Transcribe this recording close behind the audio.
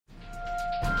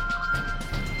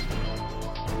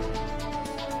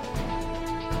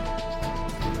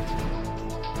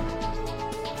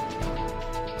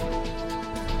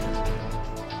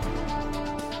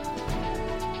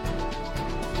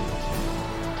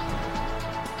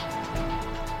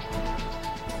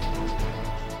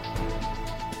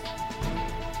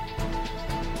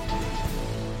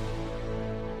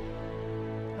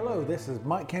Hello, this is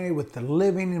Mike Kennedy with the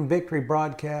Living in Victory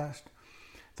broadcast.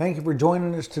 Thank you for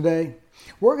joining us today.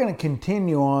 We're going to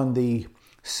continue on the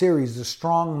series, The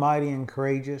Strong, Mighty, and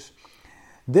Courageous.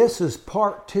 This is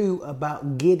part 2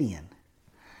 about Gideon.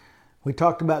 We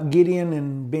talked about Gideon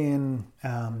and being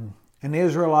an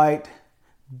Israelite.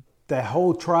 The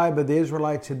whole tribe of the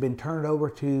Israelites had been turned over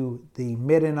to the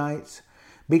Midianites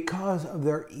because of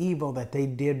their evil that they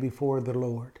did before the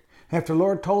Lord. After the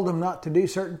Lord told them not to do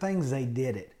certain things, they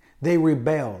did it. They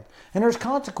rebelled. And there's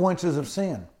consequences of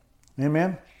sin.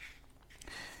 Amen?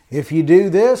 If you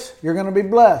do this, you're going to be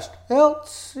blessed.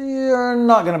 Else, you're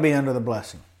not going to be under the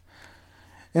blessing.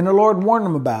 And the Lord warned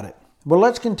them about it. Well,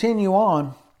 let's continue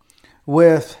on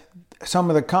with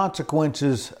some of the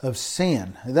consequences of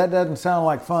sin. That doesn't sound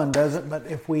like fun, does it? But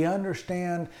if we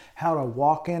understand how to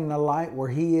walk in the light where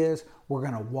He is, we're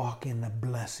going to walk in the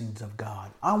blessings of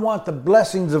God. I want the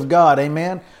blessings of God,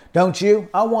 amen? Don't you?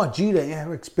 I want you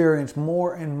to experience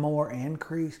more and more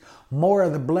increase, more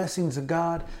of the blessings of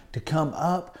God to come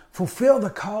up. Fulfill the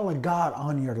call of God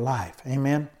on your life,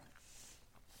 amen?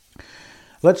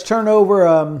 Let's turn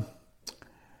over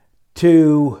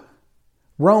to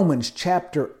Romans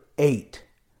chapter 8.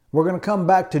 We're going to come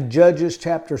back to Judges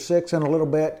chapter 6 in a little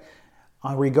bit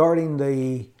regarding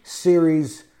the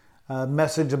series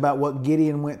message about what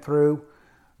Gideon went through.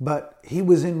 But he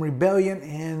was in rebellion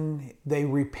and they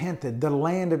repented. The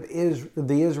land of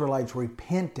the Israelites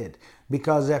repented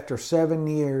because after 7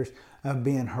 years of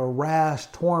being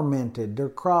harassed, tormented, their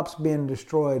crops being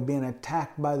destroyed, being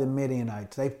attacked by the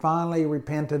Midianites, they finally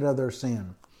repented of their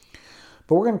sin.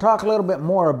 But we're going to talk a little bit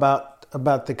more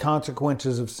about the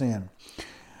consequences of sin.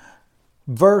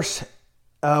 Verse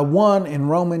 1 in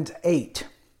Romans 8,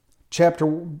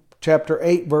 chapter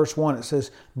 8, verse 1, it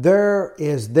says, "There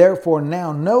is therefore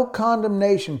now no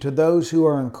condemnation to those who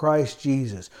are in Christ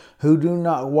Jesus, who do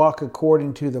not walk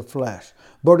according to the flesh,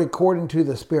 but according to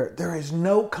the Spirit." There is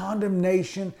no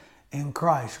condemnation in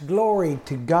Christ. Glory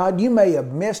to God. You may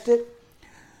have missed it.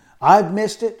 I've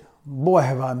missed it. Boy,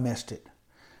 have I missed it.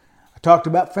 I talked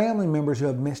about family members who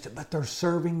have missed it, but they're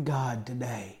serving God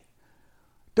today.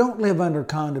 Don't live under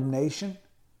condemnation.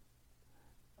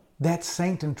 That's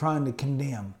Satan trying to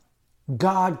condemn.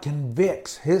 God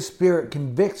convicts. His Spirit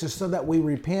convicts us so that we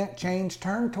repent, change,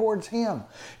 turn towards Him.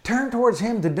 Turn towards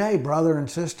Him today, brother and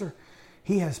sister.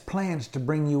 He has plans to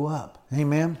bring you up.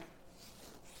 Amen.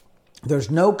 There's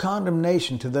no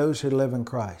condemnation to those who live in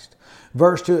Christ.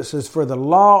 Verse 2, it says, "For the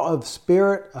law of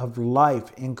Spirit of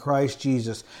life in Christ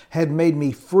Jesus had made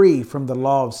me free from the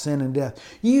law of sin and death."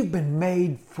 You've been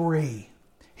made free.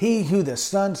 He who the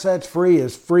Son sets free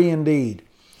is free indeed.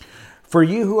 For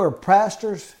you who are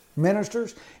pastors,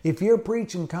 ministers, if you're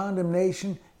preaching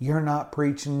condemnation, you're not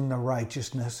preaching the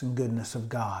righteousness and goodness of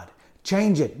God.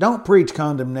 Change it. Don't preach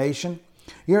condemnation.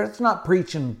 It's not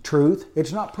preaching truth.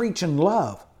 It's not preaching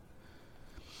love.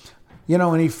 You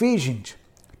know, in Ephesians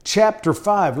chapter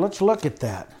 5, let's look at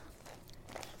that.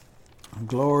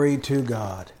 Glory to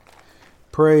God.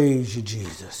 Praise you,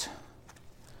 Jesus.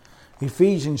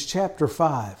 Ephesians chapter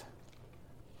 5.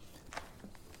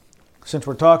 Since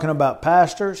we're talking about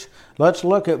pastors, let's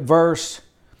look at verse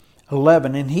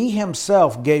 11. "And He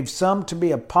Himself gave some to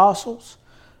be apostles,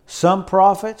 some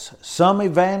prophets, some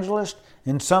evangelists,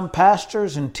 and some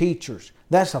pastors and teachers."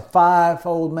 That's a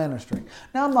fivefold ministry.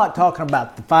 Now, I'm not talking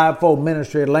about the fivefold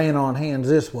ministry of laying on hands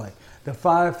this way. The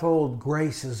fivefold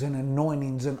graces and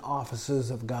anointings and offices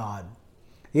of God.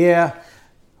 Yeah,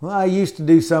 well, I used to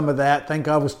do some of that. Think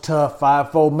I was tough.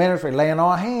 Fivefold ministry, laying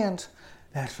on hands.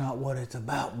 That's not what it's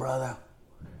about, brother.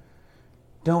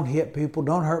 Don't hit people.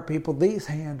 Don't hurt people. These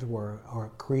hands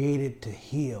are created to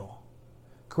heal.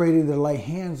 Created to lay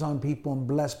hands on people and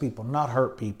bless people, not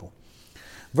hurt people.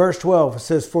 Verse 12, it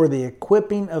says, "For the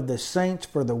equipping of the saints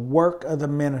for the work of the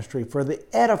ministry, for the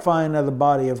edifying of the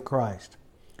body of Christ."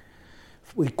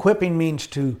 Equipping means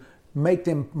to make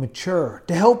them mature,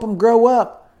 to help them grow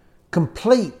up,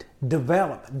 complete,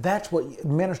 develop. That's what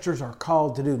ministers are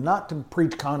called to do, not to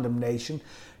preach condemnation,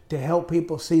 to help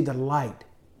people see the light,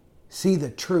 see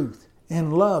the truth,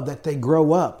 and love, that they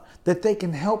grow up, that they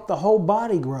can help the whole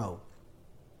body grow.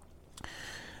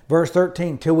 Verse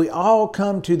 13, "Till we all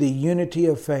come to the unity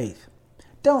of faith."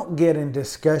 Don't get in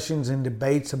discussions and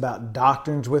debates about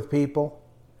doctrines with people.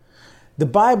 The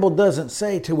Bible doesn't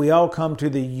say till we all come to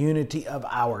the unity of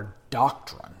our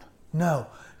doctrine. No,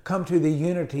 come to the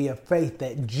unity of faith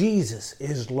that Jesus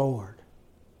is Lord.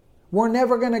 We're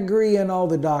never going to agree in all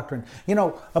the doctrine. You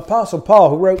know, Apostle Paul,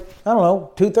 who wrote,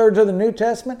 2/3 of the New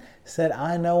Testament, said,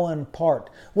 "I know in part."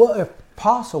 Well, if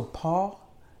Apostle Paul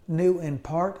knew in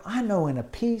part, I know in a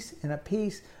piece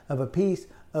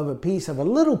of a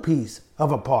little piece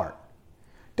of a part.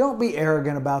 Don't be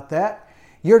arrogant about that.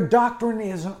 Your doctrine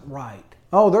isn't right.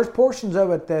 Oh, there's portions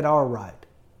of it that are right.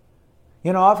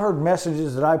 You know, I've heard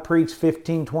messages that I preached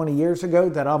 15, 20 years ago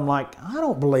that I'm like, I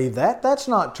don't believe that. That's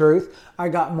not truth. I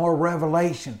got more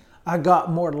revelation. I got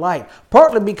more light.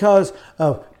 Partly because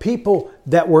of people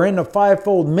that were in the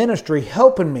fivefold ministry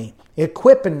helping me,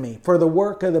 equipping me for the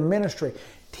work of the ministry,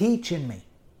 teaching me.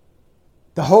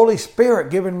 The Holy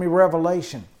Spirit giving me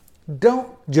revelation.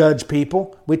 Don't judge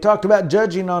people. We talked about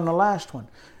judging on the last one.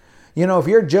 You know, if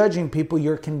you're judging people,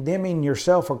 you're condemning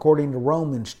yourself according to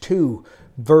Romans 2,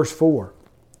 verse 4.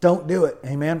 Don't do it.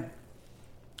 Amen.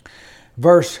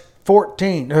 Verse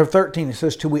 13, it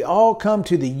says, till we all come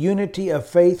to the unity of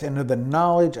faith and to the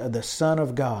knowledge of the Son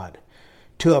of God,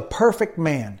 to a perfect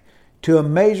man, to a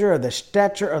measure of the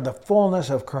stature of the fullness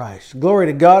of Christ. Glory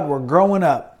to God, we're growing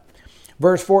up.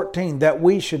 Verse 14, that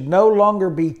we should no longer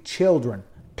be children,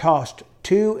 tossed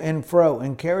to and fro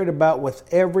and carried about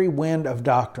with every wind of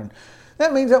doctrine.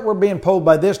 That means that we're being pulled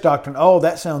by this doctrine. Oh,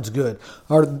 that sounds good.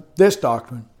 Or this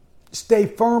doctrine. Stay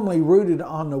firmly rooted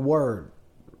on the Word.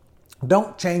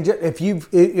 Don't change it. If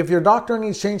your doctrine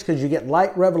needs changed because you get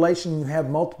light revelation, you have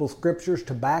multiple scriptures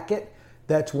to back it,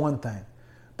 that's one thing.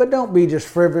 But don't be just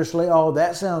frivolously, oh,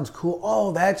 that sounds cool.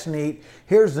 Oh, that's neat.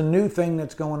 Here's the new thing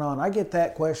that's going on. I get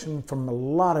that question from a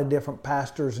lot of different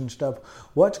pastors and stuff.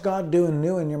 What's God doing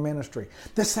new in your ministry?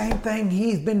 The same thing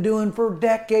He's been doing for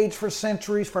decades, for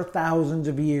centuries, for thousands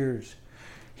of years.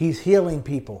 He's healing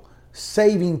people,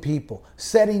 saving people,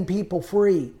 setting people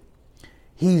free.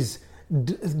 He's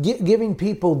giving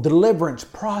people deliverance,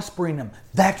 prospering them.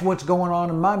 That's what's going on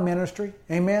in my ministry.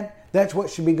 Amen? That's what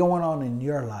should be going on in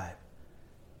your life.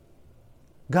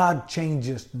 God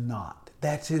changes not.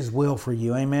 That's His will for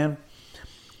you. Amen.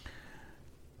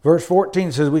 Verse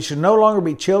 14 says, we should no longer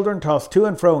be children tossed to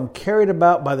and fro and carried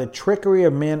about by the trickery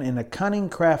of men in the cunning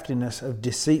craftiness of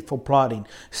deceitful plotting.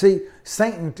 See,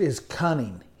 Satan is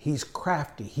cunning. He's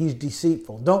crafty. He's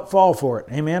deceitful. Don't fall for it.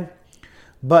 Amen.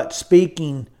 But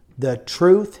speaking the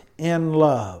truth in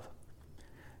love,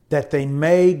 that they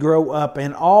may grow up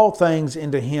in all things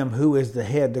into Him who is the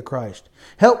head, the Christ.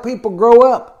 Help people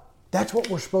grow up. That's what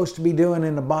we're supposed to be doing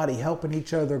in the body, helping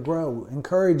each other grow,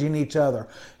 encouraging each other,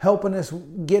 helping us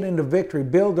get into victory,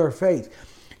 build our faith.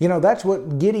 You know, that's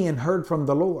what Gideon heard from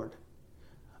the Lord.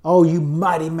 Oh, you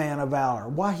mighty man of valor.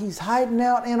 Why, he's hiding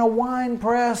out in a wine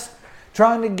press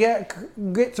trying to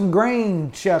get some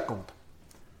grain sheckled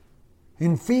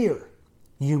in fear.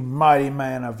 You mighty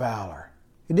man of valor.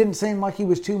 It didn't seem like he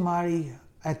was too mighty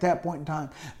at that point in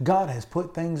time. God has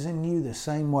put things in you the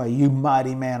same way, you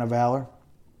mighty man of valor.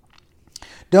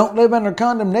 Don't live under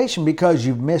condemnation because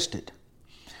you've missed it.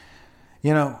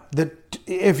 You know,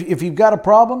 if you've got a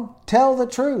problem, tell the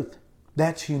truth.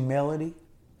 That's humility.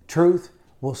 Truth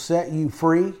will set you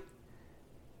free.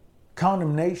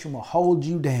 Condemnation will hold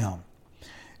you down.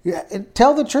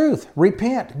 Tell the truth.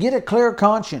 Repent. Get a clear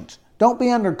conscience. Don't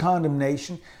be under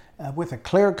condemnation. With a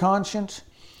clear conscience,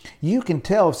 you can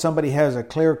tell if somebody has a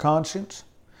clear conscience,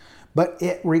 but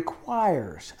it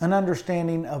requires an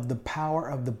understanding of the power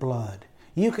of the blood.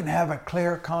 You can have a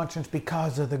clear conscience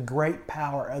because of the great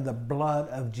power of the blood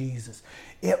of Jesus.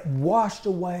 It washed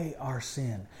away our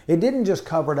sin. It didn't just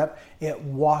cover it up, it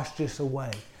washed us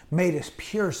away, made us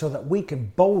pure so that we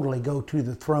can boldly go to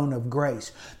the throne of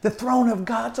grace, the throne of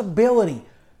God's ability.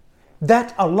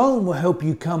 That alone will help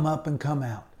you come up and come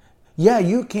out. Yeah,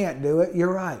 you can't do it,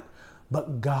 you're right,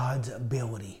 but God's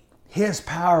ability, His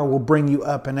power will bring you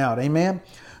up and out. Amen?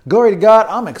 Glory to God.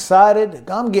 I'm excited.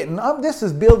 This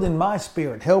is building my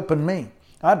spirit, helping me.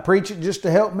 I'd preach it just to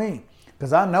help me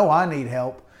because I know I need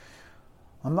help.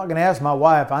 I'm not going to ask my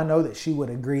wife. I know that she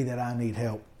would agree that I need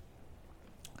help.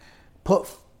 Put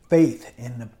faith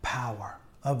in the power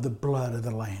of the blood of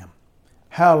the Lamb.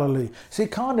 Hallelujah. See,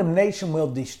 condemnation will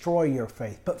destroy your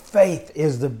faith, but faith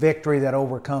is the victory that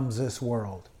overcomes this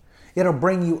world. It'll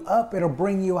bring you up. It'll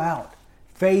bring you out.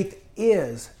 Faith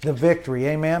is the victory.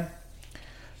 Amen.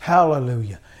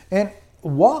 Hallelujah. And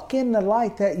walk in the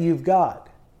light that you've got.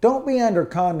 Don't be under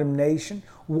condemnation.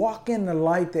 Walk in the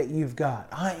light that you've got.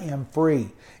 I am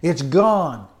free. It's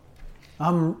gone.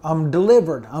 I'm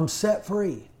delivered. I'm set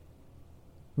free.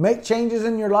 Make changes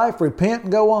in your life. Repent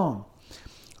and go on.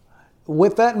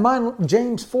 With that in mind,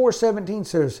 James 4:17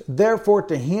 says, therefore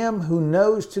to him who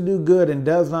knows to do good and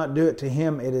does not do it, to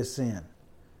him it is sin.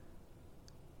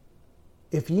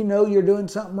 If you know you're doing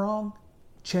something wrong,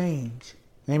 change.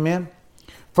 Amen.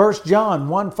 1 John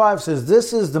 1:5 says,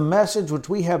 this is the message which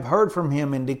we have heard from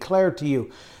Him and declare to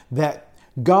you, that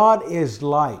God is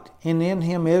light, and in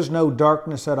Him is no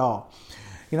darkness at all.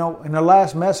 In the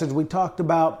last message, we talked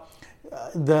about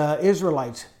the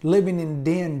Israelites living in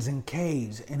dens and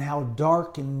caves and how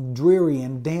dark and dreary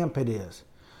and damp it is.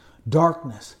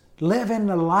 Darkness. Live in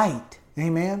the light.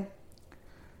 Amen.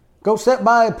 Go sit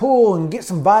by a pool and get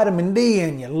some vitamin D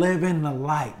in you. Live in the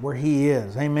light where He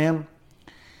is. Amen.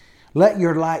 Let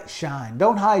your light shine.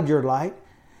 Don't hide your light.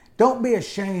 Don't be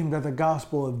ashamed of the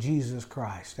gospel of Jesus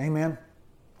Christ. Amen.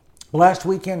 Last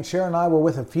weekend, Sharon and I were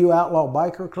with a few outlaw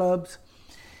biker clubs.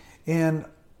 And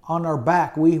on our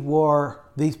back, we wore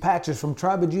these patches from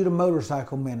Tribe of Judah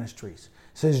Motorcycle Ministries.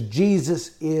 It says,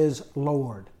 Jesus is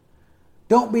Lord.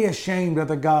 Don't be ashamed of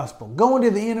the gospel. Go into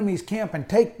the enemy's camp and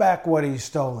take back what he's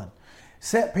stolen.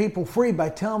 Set people free by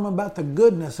telling them about the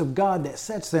goodness of God that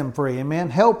sets them free.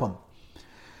 Amen. Help them.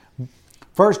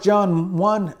 1 John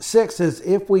 1:6 says,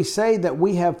 if we say that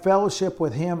we have fellowship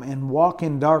with Him and walk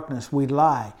in darkness, we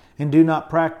lie and do not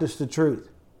practice the truth.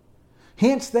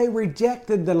 Hence they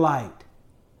rejected the light.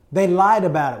 They lied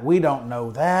about it. We don't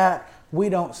know that. We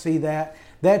don't see that.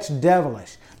 That's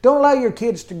devilish. Don't allow your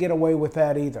kids to get away with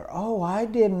that either. Oh, I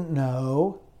didn't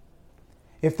know.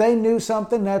 If they knew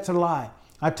something, that's a lie.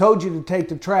 I told you to take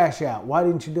the trash out. Why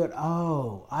didn't you do it?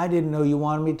 Oh, I didn't know you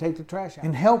wanted me to take the trash out.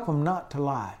 And help them not to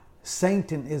lie.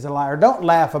 Satan is a liar. Don't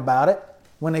laugh about it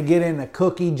when they get in a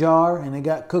cookie jar and they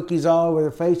got cookies all over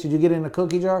their face. Did you get in a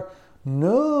cookie jar?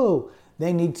 No.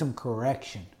 They need some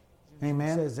correction.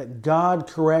 Amen. It says that God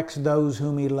corrects those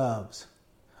whom He loves.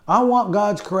 I want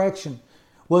God's correction.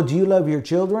 Well, do you love your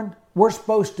children? We're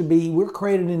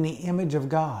created in the image of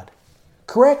God.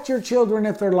 Correct your children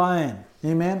if they're lying.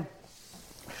 Amen.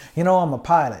 I'm a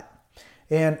pilot.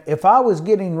 And if I was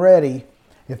getting ready,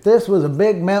 if this was a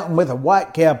big mountain with a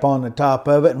white cap on the top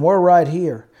of it and we're right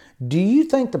here, do you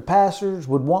think the passengers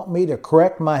would want me to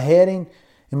correct my heading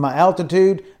and my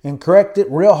altitude and correct it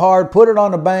real hard, put it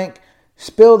on the bank,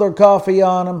 spill their coffee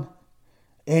on them,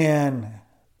 and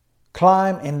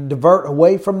climb and divert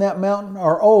away from that mountain?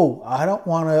 Or, I don't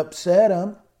want to upset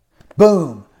them.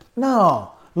 Boom.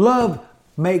 No. Love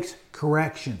makes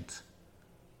corrections.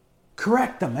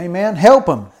 Correct them. Amen. Help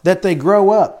them that they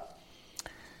grow up.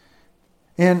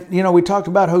 And, we talked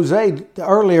about Hosea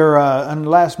earlier in the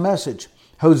last message.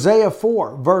 Hosea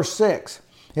 4, verse 6.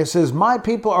 It says, my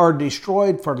people are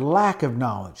destroyed for lack of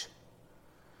knowledge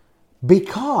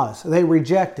because they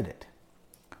rejected it.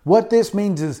 What this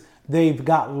means is they've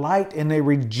got light and they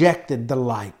rejected the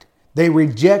light. They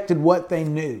rejected what they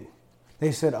knew.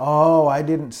 They said, I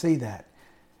didn't see that.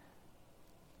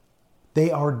 They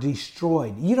are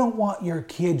destroyed. You don't want your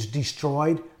kids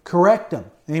destroyed. Correct them.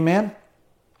 Amen.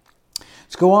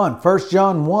 Let's go on. 1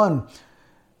 John 1,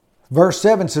 verse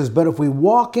 7 says, but if we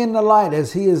walk in the light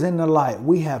as He is in the light,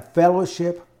 we have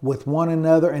fellowship with one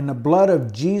another, and the blood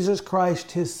of Jesus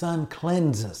Christ, His Son,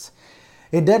 cleanses.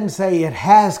 It doesn't say it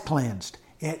has cleansed.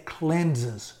 It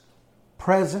cleanses.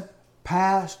 Present,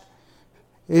 past,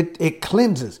 it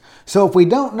cleanses. So if we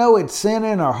don't know it's sin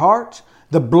in our hearts,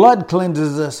 the blood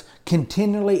cleanses us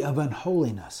continually of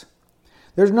unholiness.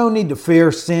 There's no need to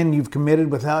fear sin you've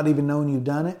committed without even knowing you've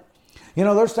done it.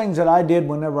 There's things that I did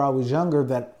whenever I was younger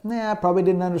that I probably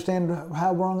didn't understand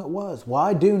how wrong it was. Well,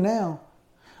 I do now.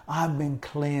 I've been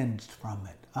cleansed from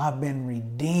it. I've been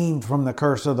redeemed from the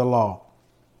curse of the law.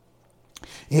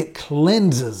 It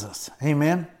cleanses us.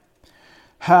 Amen.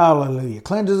 Hallelujah.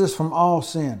 Cleanses us from all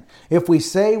sin. If we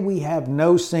say we have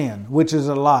no sin, which is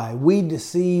a lie, we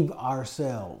deceive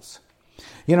ourselves.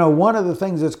 One of the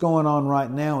things that's going on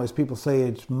right now is people say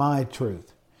it's my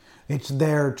truth. It's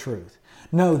their truth.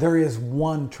 No, there is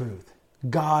one truth.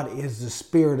 God is the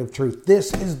Spirit of truth.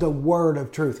 This is the Word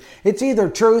of truth. It's either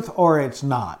truth or it's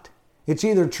not. It's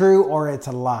either true or it's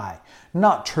a lie.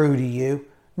 Not true to you.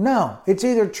 No, it's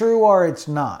either true or it's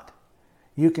not.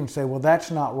 You can say, well,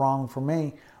 that's not wrong for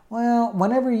me. Well,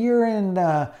 whenever you're in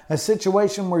a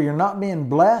situation where you're not being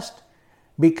blessed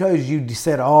because you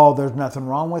said, there's nothing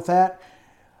wrong with that,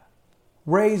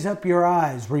 raise up your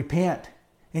eyes, repent,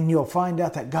 and you'll find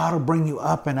out that God will bring you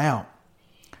up and out.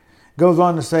 Goes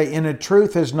on to say, and the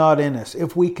truth is not in us.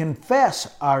 If we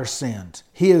confess our sins,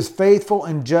 He is faithful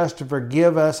and just to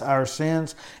forgive us our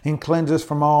sins and cleanse us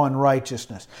from all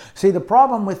unrighteousness. See, the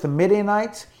problem with the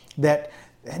Midianites that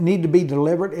need to be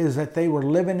delivered is that they were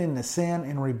living in the sin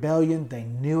and rebellion. They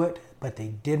knew it, but they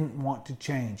didn't want to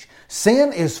change.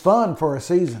 Sin is fun for a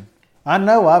season. I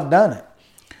know, I've done it,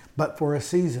 but for a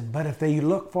season. But if they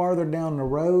look farther down the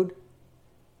road,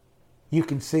 you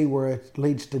can see where it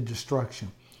leads to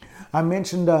destruction. I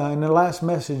mentioned in the last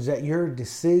message that your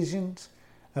decisions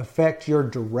affect your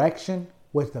direction,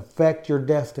 which affect your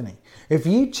destiny. If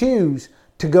you choose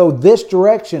to go this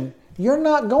direction You're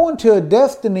not going to a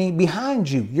destiny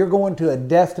behind you. You're going to a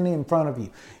destiny in front of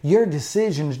you. Your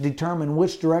decisions determine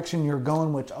which direction you're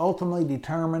going, which ultimately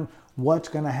determine what's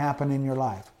going to happen in your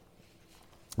life.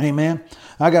 Amen.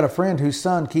 I got a friend whose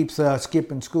son keeps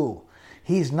skipping school.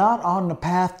 He's not on the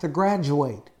path to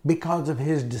graduate because of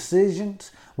his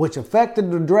decisions, which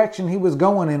affected the direction he was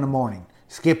going in the morning,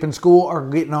 skipping school or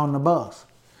getting on the bus.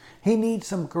 He needs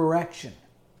some correction.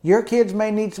 Your kids may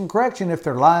need some correction if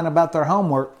they're lying about their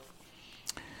homework.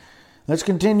 Let's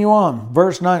continue on.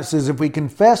 Verse 9 says, if we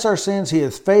confess our sins, He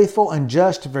is faithful and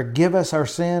just to forgive us our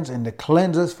sins and to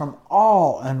cleanse us from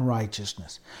all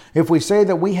unrighteousness. If we say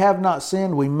that we have not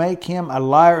sinned, we make Him a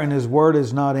liar and His word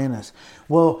is not in us.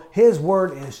 Well, His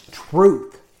word is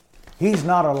truth. He's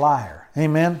not a liar.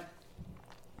 Amen.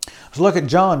 Let's look at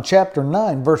John chapter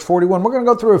 9, verse 41. We're going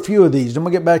to go through a few of these, then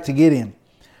we'll get back to Gideon.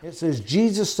 It says,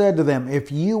 Jesus said to them,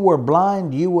 if you were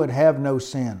blind, you would have no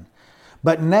sin.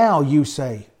 But now you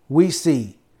say, we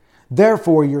see.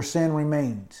 Therefore, your sin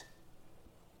remains.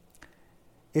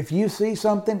 If you see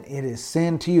something, it is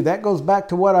sin to you. That goes back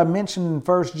to what I mentioned in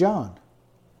 1 John,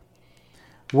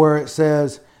 where it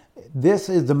says, this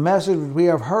is the message we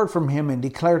have heard from Him and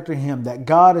declared to Him, that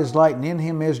God is light and in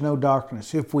Him is no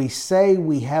darkness. If we say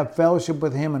we have fellowship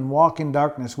with Him and walk in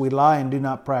darkness, we lie and do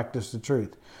not practice the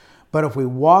truth. But if we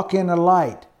walk in the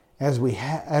light, as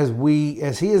He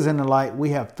is in the light, we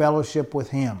have fellowship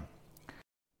with Him.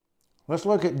 Let's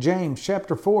look at James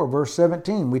chapter 4, verse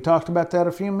 17. We talked about that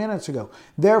a few minutes ago.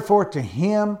 Therefore, to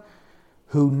him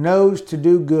who knows to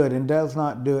do good and does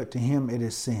not do it, to him it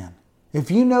is sin. If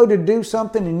you know to do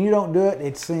something and you don't do it,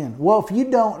 it's sin. Well, if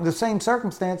you don't, the same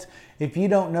circumstance, if you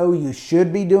don't know you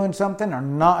should be doing something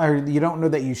or you don't know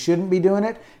that you shouldn't be doing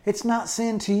it, it's not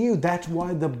sin to you. That's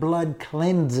why the blood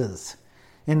cleanses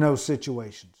in those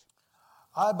situations.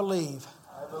 I believe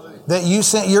that you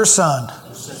sent your Son,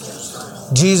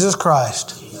 Jesus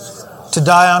Christ, to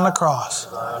die on the cross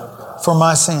for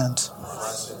my sins.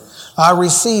 I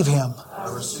receive Him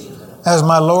as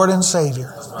my Lord and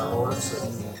Savior.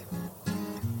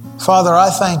 Father, I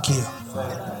thank You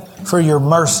for Your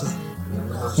mercy,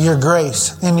 Your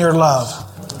grace, and Your love.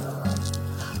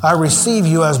 I receive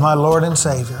You as my Lord and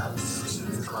Savior.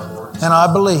 And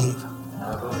I believe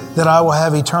that I will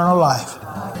have eternal life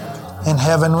in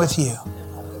heaven with You.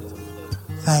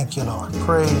 Thank You, Lord.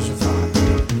 Praise You, Father.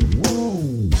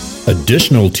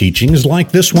 Additional teachings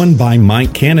like this one by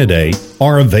Mike Canaday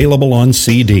are available on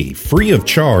CD, free of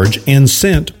charge and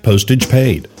sent postage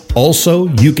paid. Also,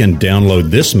 you can download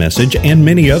this message and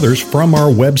many others from our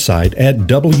website at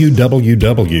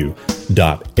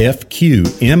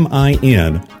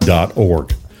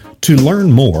www.fqmin.org. To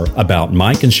learn more about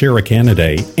Mike and Shara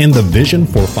Canaday and the vision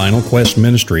for Final Quest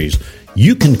Ministries,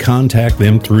 you can contact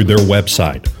them through their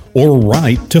website or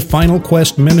write to Final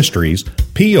Quest Ministries,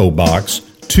 P.O. Box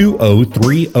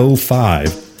 20305,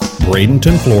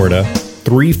 Bradenton, Florida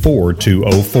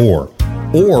 34204,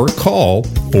 or call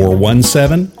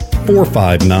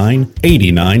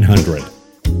 417-459-8900.